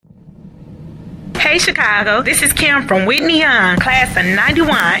Hey Chicago, this is Kim from Whitney Young, class of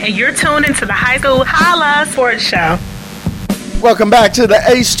 91, and you're tuned into the High School Holla Sports Show. Welcome back to the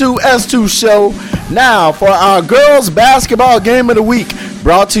H2S2 show. Now for our girls basketball game of the week,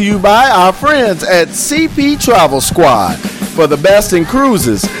 brought to you by our friends at CP Travel Squad. For the best in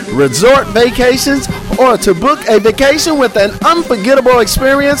cruises, resort vacations, or to book a vacation with an unforgettable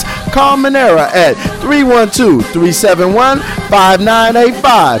experience, call Monera at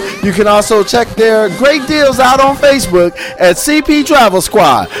 312-371-5985. You can also check their great deals out on Facebook at CP Travel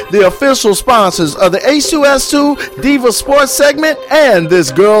Squad, the official sponsors of the H2S2 Diva Sports segment and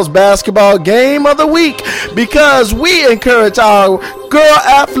this girls basketball game of the week, because we encourage our girl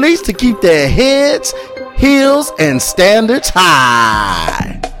athletes to keep their heads, heels, and standards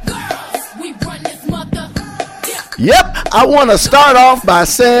high. Yep, I want to start off by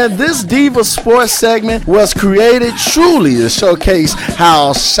saying this Diva Sports segment was created truly to showcase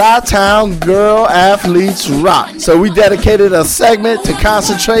how Chi-Town girl athletes rock. So we dedicated a segment to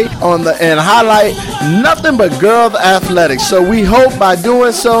concentrate on and highlight nothing but girl athletics. So we hope by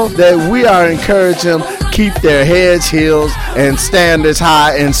doing so that we are encouraging them keep their heads, heels, and standards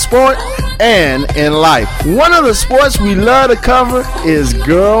high in sport and in life. One of the sports we love to cover is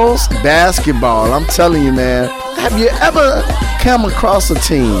girls basketball. I'm telling you, man, have you ever come across a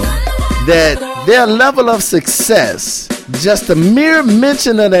team that their level of success, just the mere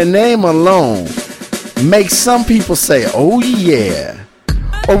mention of their name alone, makes some people say, oh yeah?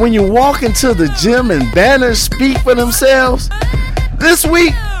 Or when you walk into the gym and banners speak for themselves? This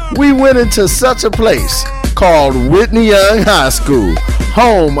week, we went into such a place called Whitney Young High School,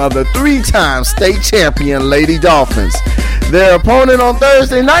 home of the 3-time state champion Lady Dolphins. Their opponent on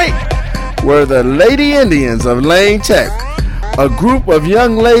Thursday night were the Lady Indians of Lane Tech, a group of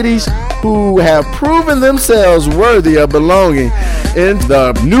young ladies who have proven themselves worthy of belonging in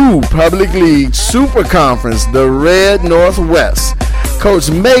the new Public League Super Conference, the Red Northwest. Coach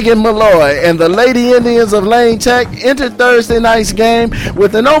Megan Malloy and the Lady Indians of Lane Tech entered Thursday night's game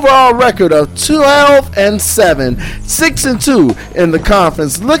with an overall record of 12-7, 6-2 in the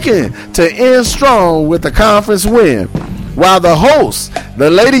conference, looking to end strong with the conference win. While the hosts, the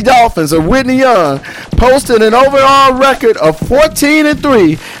Lady Dolphins of Whitney Young, posted an overall record of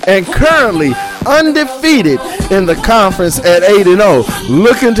 14-3 and currently undefeated in the conference at 8-0,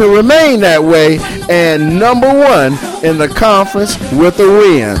 looking to remain that way and number one in the conference with a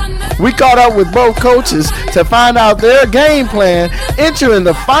win. We caught up with both coaches to find out their game plan entering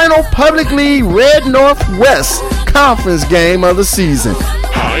the final Public League Red Northwest Conference game of the season.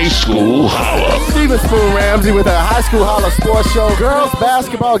 High School Holla. Steven Spoon Ramsey with a High School Holla Sports Show. Girls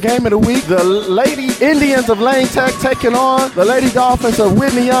basketball game of the week. The Lady Indians of Lane Tech taking on the Lady Dolphins of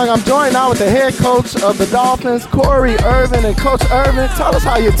Whitney Young. I'm joined now with the head coach of the Dolphins, Corey Irvin. And Coach Irvin, tell us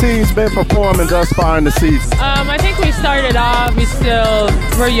how your team's been performing thus far in the season. I think we started off,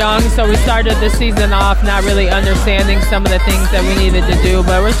 we're young, so we started the season off not really understanding some of the things that we needed to do,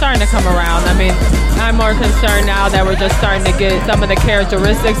 but we're starting to come around. I mean, I'm more concerned now that we're just starting to get some of the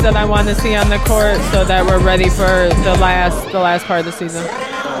characteristics that I want to see on the court so that we're ready for the last part of the season.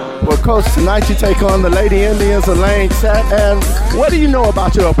 Well, Coach, tonight you take on the Lady Indians of Lane Tech, and what do you know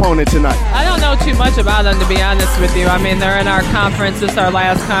about your opponent tonight? I don't know too much about them, to be honest with you. I mean, they're in our conference. This is our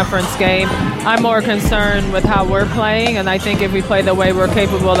last conference game. I'm more concerned with how we're playing, and I think if we play the way we're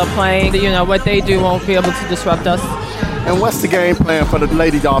capable of playing, what they do won't be able to disrupt us. And what's the game plan for the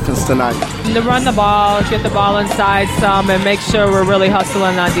Lady Dolphins tonight? To run the ball, get the ball inside some, and make sure we're really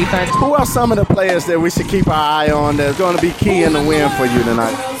hustling on defense. Who are some of the players that we should keep our eye on that's going to be key in the win for you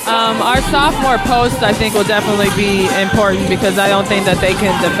tonight? Our sophomore post, I think, will definitely be important because I don't think that they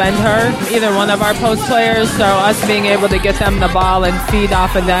can defend her, either one of our post players. So us being able to get them the ball and feed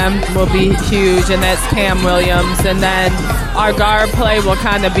off of them will be huge, and that's Cam Williams. And then our guard play will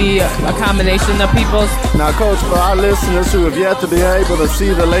kind of be a combination of people. Now, Coach, for our listeners who have yet to be able to see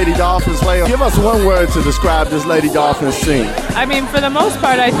the Lady Dolphins play, give us one word to describe this Lady Dolphins team. I mean, for the most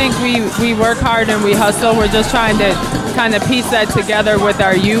part, I think we work hard and we hustle. We're just trying to kind of piece that together with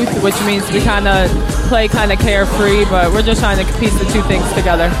our youth, which means we kind of play kind of carefree, but we're just trying to piece the two things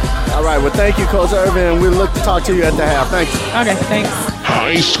together. All right, well, thank you, Coach Irvin, and we'll look to talk to you at the half. Thank you. Okay, thanks.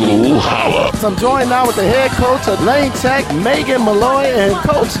 High School Holla. So I'm joined now with the head coach of Lane Tech, Megan Malloy. And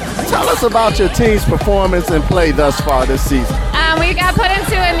Coach, tell us about your team's performance and play thus far this season. We got put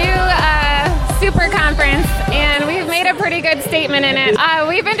into a new super conference, and we've made a pretty good statement in it.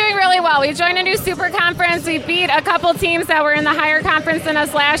 We've been doing really well. We joined a new super conference. We beat a couple teams that were in the higher conference than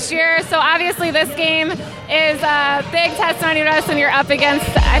us last year. So obviously this game is a big testimony to us when you're up against,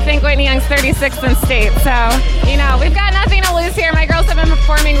 I think, Whitney Young's 36th in state. So, we've got nothing to lose here. My girls have been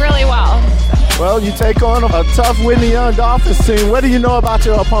performing really well. Well, you take on a tough Whitney Young Dolphins team. What do you know about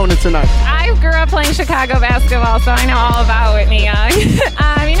your opponent tonight? I grew up playing Chicago basketball, so I know all about Whitney Young.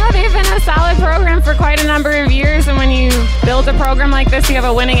 They've been a solid program for quite a number of years, and when you build a program like this, you have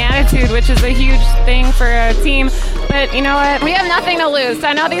a winning attitude, which is a huge thing for a team. But you know what? We have nothing to lose.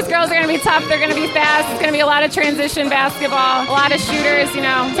 I know these girls are going to be tough. They're going to be fast. It's going to be a lot of transition basketball, a lot of shooters,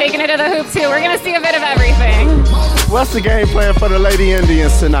 taking it to the hoop, too. We're going to see a bit of everything. What's the game plan for the Lady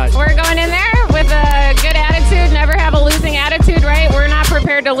Indians tonight? We're going in there with a good attitude, never have a losing attitude, right? We're not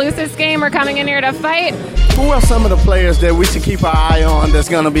prepared to lose this game. We're coming in here to fight. Who are some of the players that we should keep our eye on that's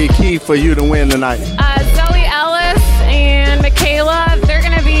going to be key for you to win tonight? Zoe Ellis and Michaela, they're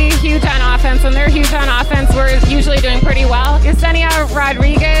going to be huge on offense. When they're huge on offense, we're usually doing pretty well. Yesenia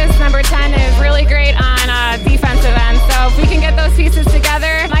Rodriguez, number 10, is really great on defensive end. So if we can get those pieces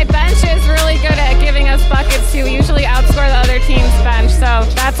together, my bench is really good at giving us buckets too. We usually outscore the other team's bench, so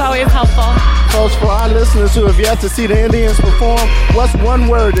that's always helpful. Coach, for our listeners who have yet to see the Indians perform, what's one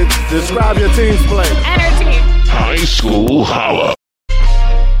word to describe your team's play? Energy. High School Holla.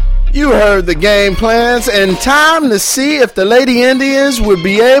 You heard the game plans, and time to see if the Lady Indians would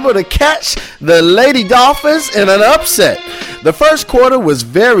be able to catch the Lady Dolphins in an upset. The first quarter was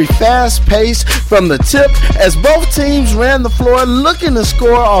very fast-paced from the tip as both teams ran the floor looking to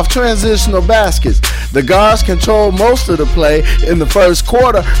score off transitional baskets. The guards controlled most of the play in the first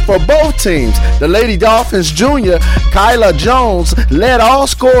quarter for both teams. The Lady Dolphins junior, Kyla Jones, led all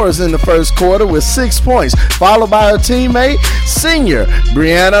scorers in the first quarter with 6 points, followed by her teammate, senior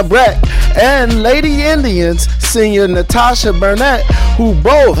Brianna Breck, and Lady Indians senior Natasha Burnett, who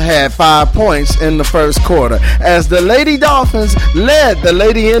both had 5 points in the first quarter, as the Lady Dolphins led the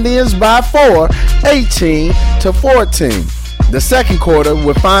Lady Indians by 4, 18-14. The second quarter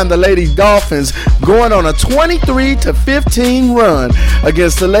would find the Lady Dolphins going on a 23-15 run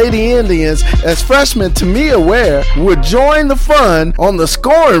against the Lady Indians, as freshman Tamia Ware would join the fun on the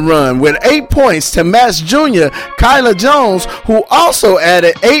scoring run with 8 points to match junior Kyla Jones, who also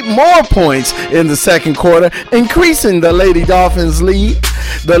added 8 more points in the second quarter, increasing the Lady Dolphins' lead.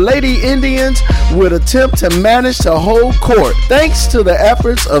 The Lady Indians would attempt to manage the whole court, thanks to the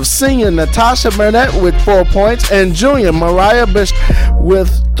efforts of senior Natasha Burnett with 4 points and junior Mariah Bush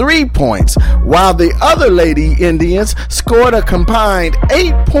with 3 points, while the other Lady Indians scored a combined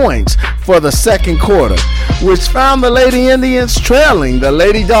 8 points for the second quarter, which found the Lady Indians trailing the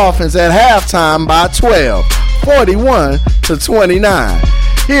Lady Dolphins at halftime by 12, 41-29.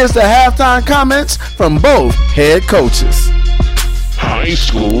 Here's the halftime comments from both head coaches. High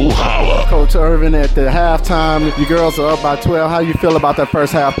School Holla. Coach Irvin, at the halftime, you girls are up by 12. How you feel about that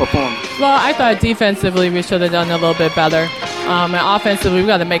first half performance? Well, I thought defensively we should have done a little bit better. And offensively, we've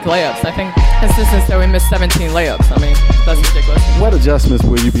got to make layups. I think consistent that we missed 17 layups. I mean, that's ridiculous. What adjustments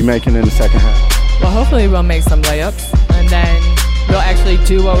will you be making in the second half? Well, hopefully we'll make some layups, and then we'll actually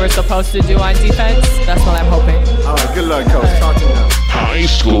do what we're supposed to do on defense. That's what I'm hoping. All right, good luck, Coach. Talk to you now. High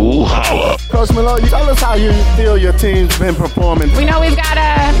School Holla. Coach Malone, tell us how you feel your team's been performing. We know we've got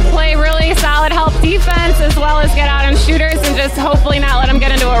to play really solid help defense as well as get out on shooters and just hopefully not let them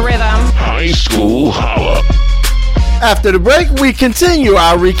get into a rhythm. High School Holla. After the break, we continue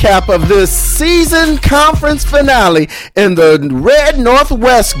our recap of this season conference finale in the Red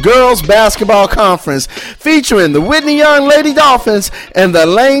Northwest Girls Basketball Conference, featuring the Whitney Young Lady Dolphins and the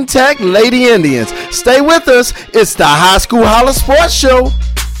Lane Tech Lady Indians. Stay with us. It's the High School Holla Sports Show.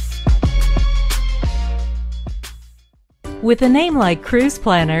 With a name like Cruise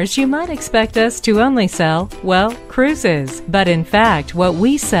Planners, you might expect us to only sell, well, cruises. But in fact, what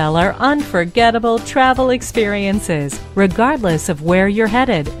we sell are unforgettable travel experiences, regardless of where you're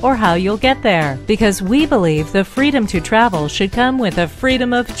headed or how you'll get there. Because we believe the freedom to travel should come with a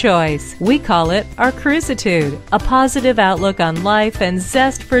freedom of choice. We call it our Cruisitude, a positive outlook on life and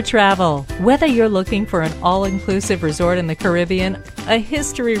zest for travel. Whether you're looking for an all-inclusive resort in the Caribbean, a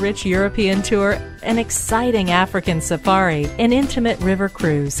history-rich European tour, an exciting African safari, an intimate river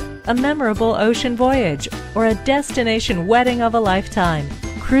cruise, a memorable ocean voyage, or a destination wedding of a lifetime,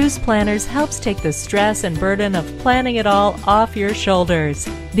 Cruise Planners helps take the stress and burden of planning it all off your shoulders.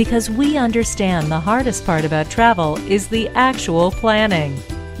 Because we understand the hardest part about travel is the actual planning.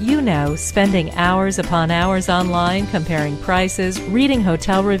 You know, spending hours upon hours online comparing prices, reading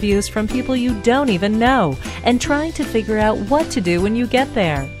hotel reviews from people you don't even know, and trying to figure out what to do when you get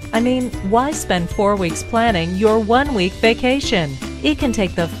there. I mean, why spend 4 weeks planning your 1 week vacation? it can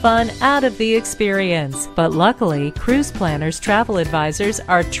take the fun out of the experience. But luckily, Cruise Planners Travel Advisors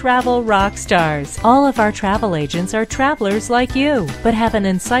are travel rock stars. All of our travel agents are travelers like you, but have an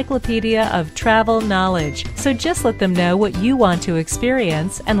encyclopedia of travel knowledge. So just let them know what you want to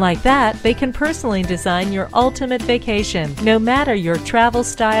experience, and like that, they can personally design your ultimate vacation, no matter your travel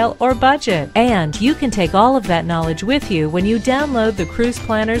style or budget. And you can take all of that knowledge with you when you download the Cruise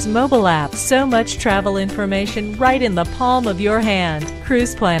Planners mobile app. So much travel information right in the palm of your hand.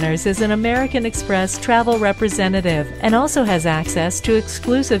 Cruise Planners is an American Express travel representative and also has access to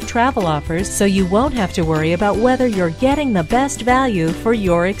exclusive travel offers, so you won't have to worry about whether you're getting the best value for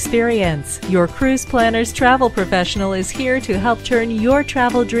your experience. Your Cruise Planners travel professional is here to help turn your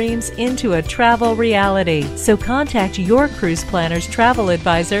travel dreams into a travel reality. So contact your Cruise Planners travel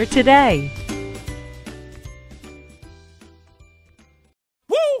advisor today.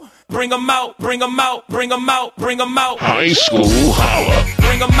 Bring 'em out, bring 'em out, bring 'em out, bring 'em out. High School Holla.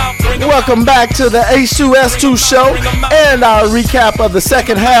 Bring 'em out, bring 'em out. Welcome back to the H2S2 show and our recap of the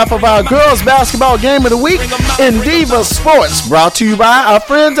second half of our girls basketball game of the week in Diva Sports, brought to you by our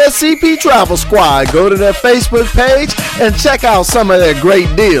friends at CP Travel Squad. Go to their Facebook page and check out some of their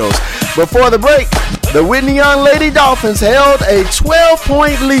great deals. Before the break, the Whitney Young Lady Dolphins held a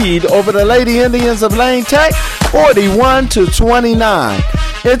 12-point lead over the Lady Indians of Lane Tech, 41-29.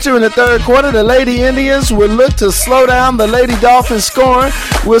 Entering the third quarter, the Lady Indians would look to slow down the Lady Dolphins scoring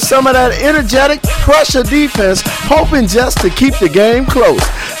with some of that energetic pressure defense, hoping just to keep the game close.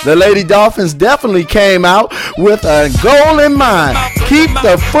 The Lady Dolphins definitely came out with a goal in mind: keep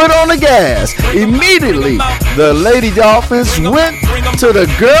the foot on the gas. Immediately, the Lady Dolphins went to the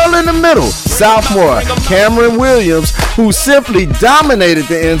girl in the middle, sophomore Cameron Williams, who simply dominated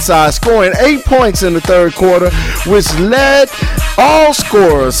the inside, scoring 8 points in the third quarter, which led all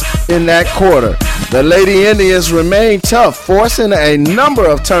scorers in that quarter. The Lady Indians remained tough, forcing a number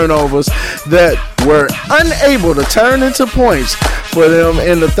of turnovers that were unable to turn into points for them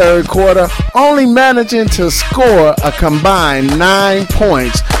in the third quarter, only managing to score a combined 9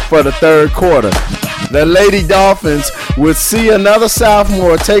 points for the third quarter. The Lady Dolphins would see another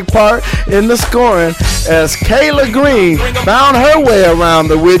sophomore take part in the scoring as Kayla Green found her way around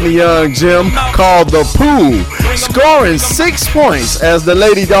the Whitney Young gym called the Pool, scoring 6 points as the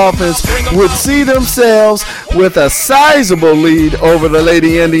Lady Dolphins would see themselves with a sizable lead over the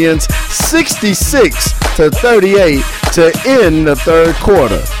Lady Indians, 66-38 to end the third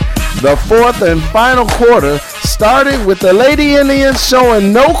quarter. The fourth and final quarter started with the Lady Indians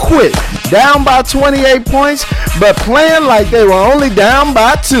showing no quit, down by 28 points, but playing like they were only down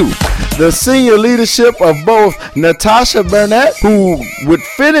by 2. The senior leadership of both Natasha Burnett, who would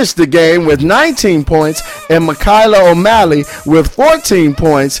finish the game with 19 points, and Michaela O'Malley with 14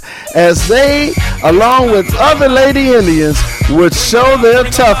 points, as they, along with other Lady Indians, would show their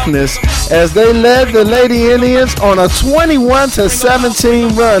toughness as they led the Lady Indians on a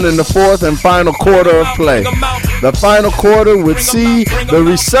 21-17 run in the fourth and final quarter of play. The final quarter would see the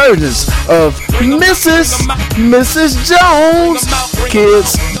resurgence of Mrs. Jones.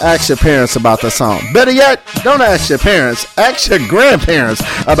 Kids, ask your parents about the song. Better yet, don't ask your parents, ask your grandparents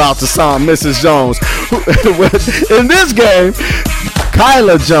about the song Mrs. Jones. In this game,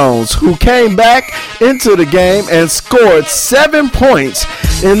 Kyla Jones, who came back into the game and scored 7 points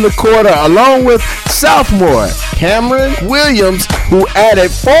in the quarter, along with sophomore Cameron Williams, who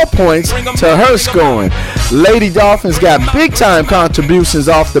added 4 points to her scoring. Lady Dolphins got big-time contributions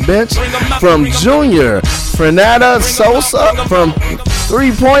off the bench from junior Fernanda Sosa from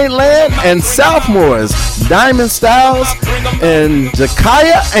three-point land and sophomores Diamond Styles and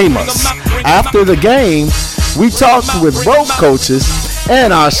Jakaya Amos. After the game, we talked with both coaches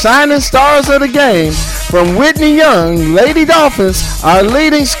and our shining stars of the game. From Whitney Young Lady Dolphins, our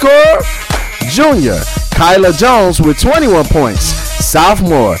leading scorer, junior Kyla Jones with 21 points,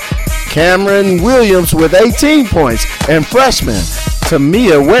 sophomore Cameron Williams with 18 points, and freshman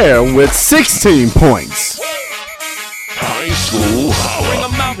Tamia Ware with 16 points. High School Holla.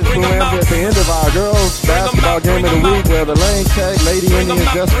 At the end of our girls basketball game of the week, where the Lane Tech Lady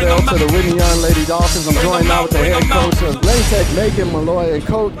Indians just fell to the Whitney Young Lady Dolphins. I'm joined now with the head coach of Lane Tech, Megan Malloy. And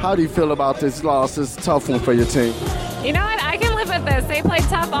coach, how do you feel about this loss? It's a tough one for your team. You know what? I can live with this. They played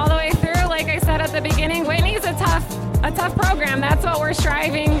tough all the way through. Like I said at the beginning, Whitney's a tough program. That's what we're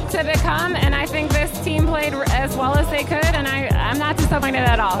striving to become, and I think this team played as well as they could, and I'm not disappointed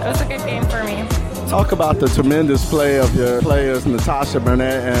at all. It was a good game for me. Talk about the tremendous play of your players, Natasha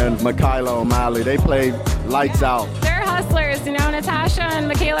Burnett and Michaela O'Malley. They played lights out. They're hustlers. You know, Natasha and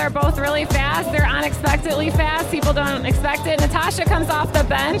Michaela are both really fast. They're unexpectedly fast. People don't expect it. Natasha comes off the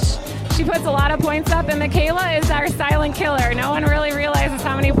bench She puts a lot of points up, and Michaela is our silent killer. No one really realizes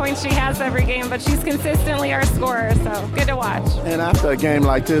how many points she has every game, but she's consistently our scorer, so good to watch. And after a game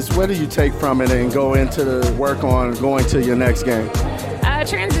like this, what do you take from it and go into the work on going to your next game?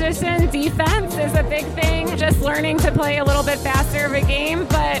 Transition defense is a big thing, just learning to play a little bit faster of a game,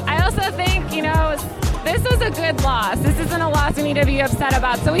 but I also think, this was a good loss. This isn't a loss we need to be upset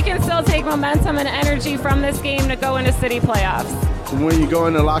about, so we can still take momentum and energy from this game to go into city playoffs. When you go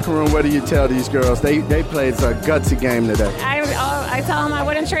in the locker room, what do you tell these girls? They played a gutsy game today. I tell them I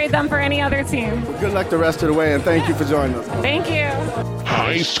wouldn't trade them for any other team. Well, good luck the rest of the way, and thank you for joining us. Thank you.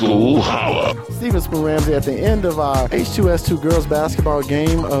 High School Holla. Steven Spoon Ramsey at the end of our H2S2 girls basketball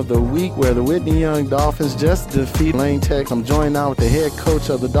game of the week, where the Whitney Young Dolphins just defeated Lane Tech. I'm joined now with the head coach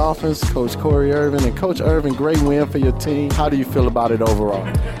of the Dolphins, Coach Corey Irvin. And Coach Irvin, great win for your team. How do you feel about it overall?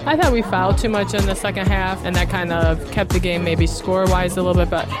 I thought we fouled too much in the second half, and that kind of kept the game maybe score-wise a little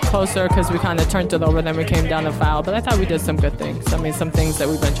bit closer because we kind of turned it over, then we came down to foul. But I thought we did some good things. I mean, some things that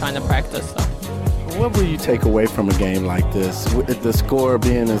we've been trying to practice. So. What will you take away from a game like this, with the score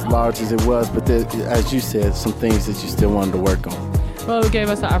being as large as it was, but as you said, some things that you still wanted to work on? Well, it gave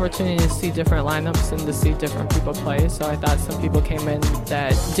us the opportunity to see different lineups and to see different people play. So I thought some people came in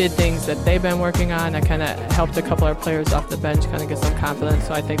that did things that they've been working on. I kind of helped a couple of players off the bench kind of get some confidence.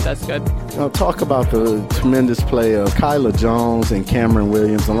 So I think that's good. Now, talk about the tremendous play of Kyla Jones and Cameron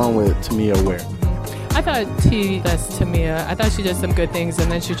Williams, along with Tamia Ware. I thought that's Tamia. I thought she did some good things, and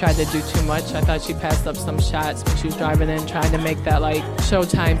then she tried to do too much. I thought she passed up some shots when she was driving in, trying to make that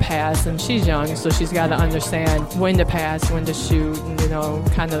showtime pass. And she's young, so she's got to understand when to pass, when to shoot, and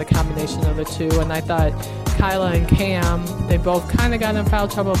kind of the combination of the two. And I thought Kyla and Cam, they both kind of got in foul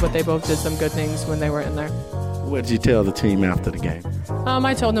trouble, but they both did some good things when they were in there. What did you tell the team after the game?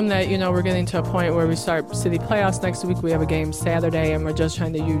 I told them that, we're getting to a point where we start city playoffs next week. We have a game Saturday, and we're just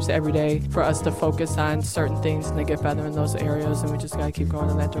trying to use every day for us to focus on certain things and to get better in those areas, and we just got to keep going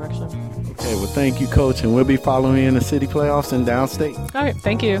in that direction. Okay, well, thank you, Coach, and we'll be following you in the city playoffs in downstate. All right,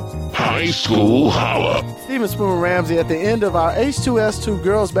 thank you. High School Holla. Steven Spoon Ramsey at the end of our H2S2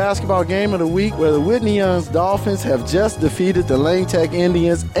 girls basketball game of the week, where the Whitney Young Dolphins have just defeated the Lane Tech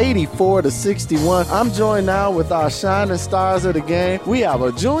Indians 84-61. I'm joined now with our shining stars of the game. We have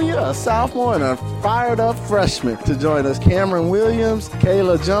a junior, a sophomore, and a fired-up freshman to join us. Cameron Williams,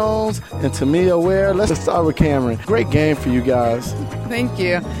 Kayla Jones, and Tamia Ware. Let's start with Cameron. Great game for you guys. Thank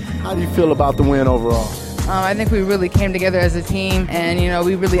you. How do you feel about the win overall? I think we really came together as a team, and,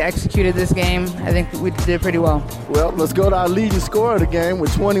 we really executed this game. I think we did pretty well. Well, let's go to our leading scorer of the game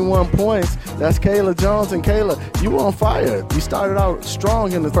with 21 points. That's Kayla Jones. And Kayla, you were on fire. You started out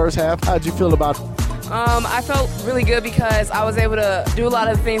strong in the first half. How'd you feel about it? I felt really good because I was able to do a lot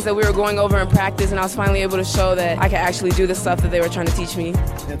of the things that we were going over in practice, and I was finally able to show that I could actually do the stuff that they were trying to teach me.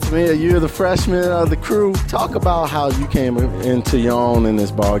 And Tamia, you're the freshman of the crew. Talk about how you came into your own in this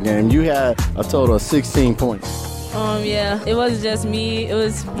ball game. You had a total of 16 points. Yeah, it wasn't just me. It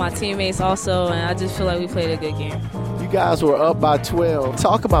was my teammates also, and I just feel like we played a good game. You guys were up by 12.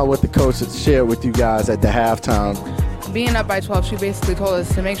 Talk about what the coach had shared with you guys at the halftime. Being up by 12, she basically told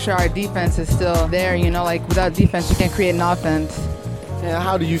us to make sure our defense is still there. Without defense, you can't create an offense. And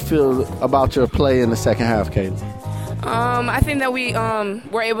how do you feel about your play in the second half, Kayla? I think that we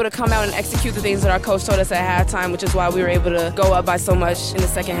were able to come out and execute the things that our coach told us at halftime, which is why we were able to go up by so much in the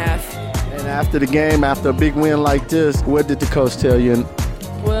second half. And after the game, after a big win like this, what did the coach tell you?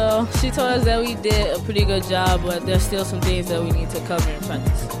 Well, she told us that we did a pretty good job, but there's still some things that we need to cover in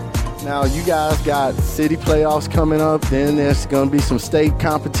practice. Now, you guys got city playoffs coming up. Then there's going to be some state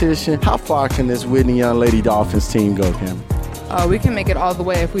competition. How far can this Whitney Young Lady Dolphins team go, Cam? We can make it all the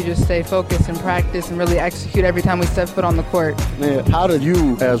way if we just stay focused and practice and really execute every time we step foot on the court. Man, how did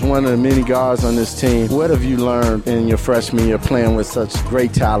you, as one of the many guards on this team, what have you learned in your freshman year playing with such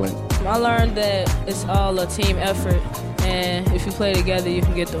great talent? I learned that it's all a team effort, and if you play together, you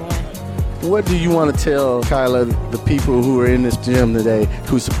can get the win. What do you want to tell, Kyla, the people who are in this gym today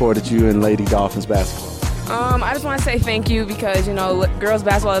who supported you in Lady Dolphins basketball? I just want to say thank you because, girls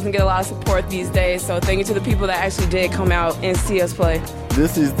basketball doesn't get a lot of support these days. So thank you to the people that actually did come out and see us play.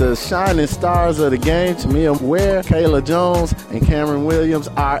 This is the shining stars of the game. Tamia Ware, Kayla Jones, and Cameron Williams,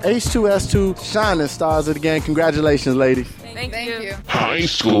 our H2S2 shining stars of the game. Congratulations, ladies. Thank you. High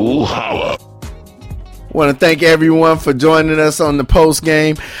School Holla. I want to thank everyone for joining us on the post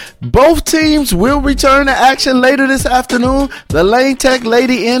game. Both teams will return to action later this afternoon. The Lane Tech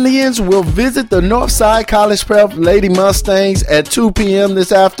Lady Indians will visit the Northside College Prep Lady Mustangs at 2 p.m.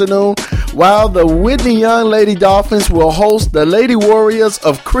 this afternoon, while the Whitney Young Lady Dolphins will host the Lady Warriors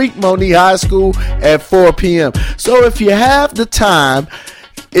of Creek Monique High School at 4 p.m. So if you have the time,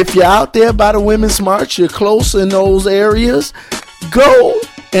 If you're out there by the Women's March, you're close in those areas, go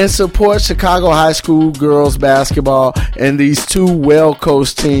and support Chicago High School girls basketball and these two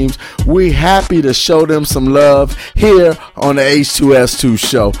well-coached teams. We're happy to show them some love here on the H2S2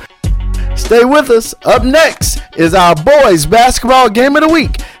 show. Stay with us. Up next is our boys basketball game of the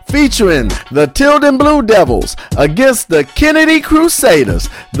week, featuring the Tilden Blue Devils against the Kennedy Crusaders,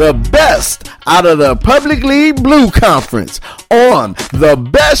 the best out of the Public League Blue Conference, on the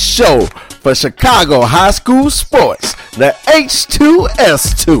best show for Chicago high school sports, the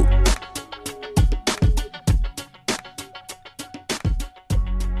H2S2.